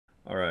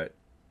Alright,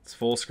 let's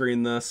full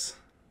screen this.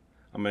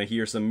 I'm going to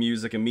hear some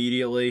music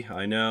immediately.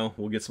 I know,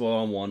 we'll get spot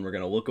on 1. We're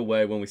going to look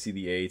away when we see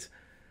the 8.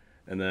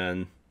 And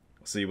then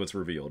see what's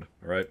revealed.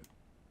 Alright?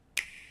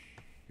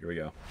 Here we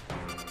go.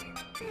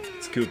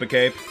 It's Koopa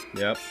Cape.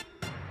 Yep.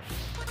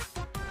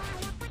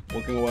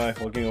 Looking away,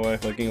 looking away,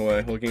 looking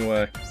away, looking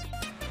away.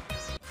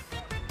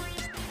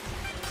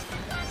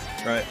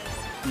 Right.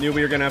 Knew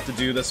we were gonna have to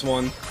do this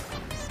one.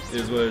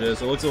 Is what it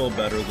is. It looks a little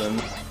better than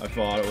I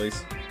thought, at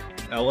least.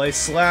 LA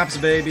slaps,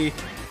 baby!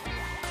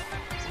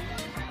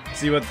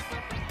 See what...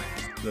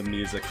 the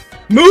music.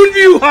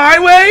 Moonview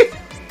Highway?!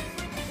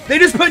 They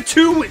just put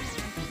 2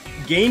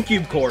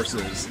 GameCube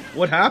courses.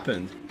 What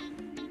happened?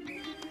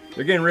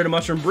 They're getting rid of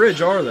Mushroom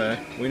Bridge, are they?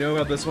 We know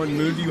about this one.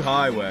 Moonview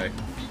Highway.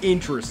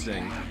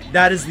 Interesting.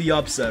 That is the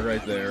upset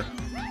right there.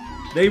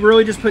 They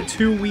really just put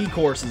 2 Wii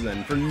courses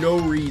in for no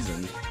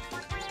reason.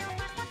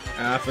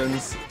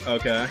 Athens.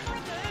 Okay.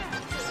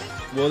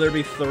 Will there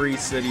be 3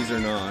 cities or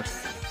not?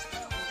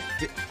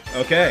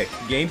 Okay.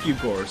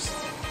 GameCube course.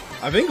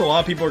 I think a lot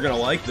of people are going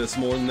to like this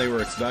more than they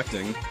were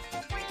expecting.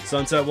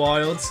 Sunset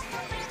Wilds.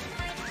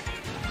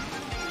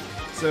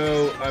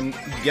 So, I'm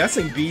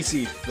guessing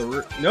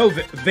BC3... No,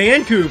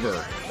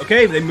 Vancouver!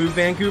 Okay, they moved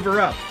Vancouver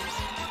up.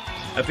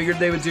 I figured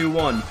they would do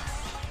 1.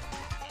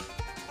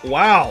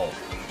 Wow.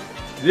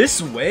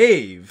 This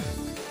wave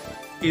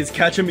is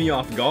catching me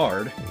off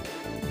guard.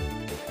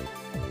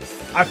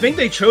 I think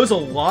they chose a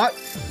lot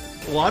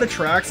of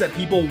tracks that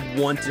people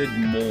wanted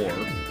more.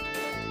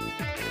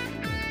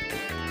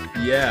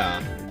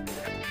 Yeah.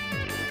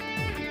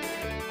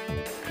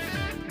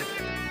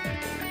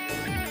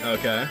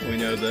 Okay, we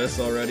know this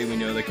already. We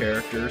know the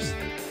characters.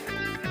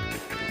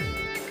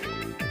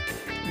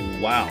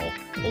 Wow.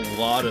 A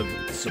lot of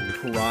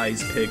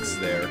surprise picks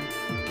there.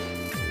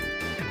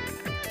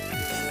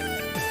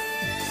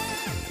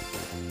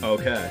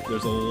 Okay,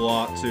 there's a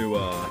lot to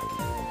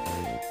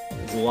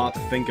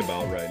think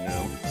about right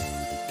now.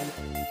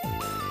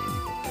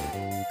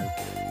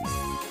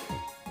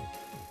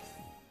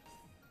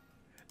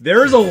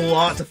 There's a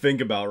lot to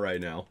think about right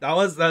now. That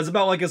was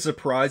about like as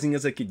surprising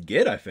as it could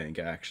get, I think,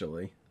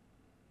 actually.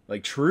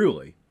 Like,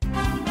 truly.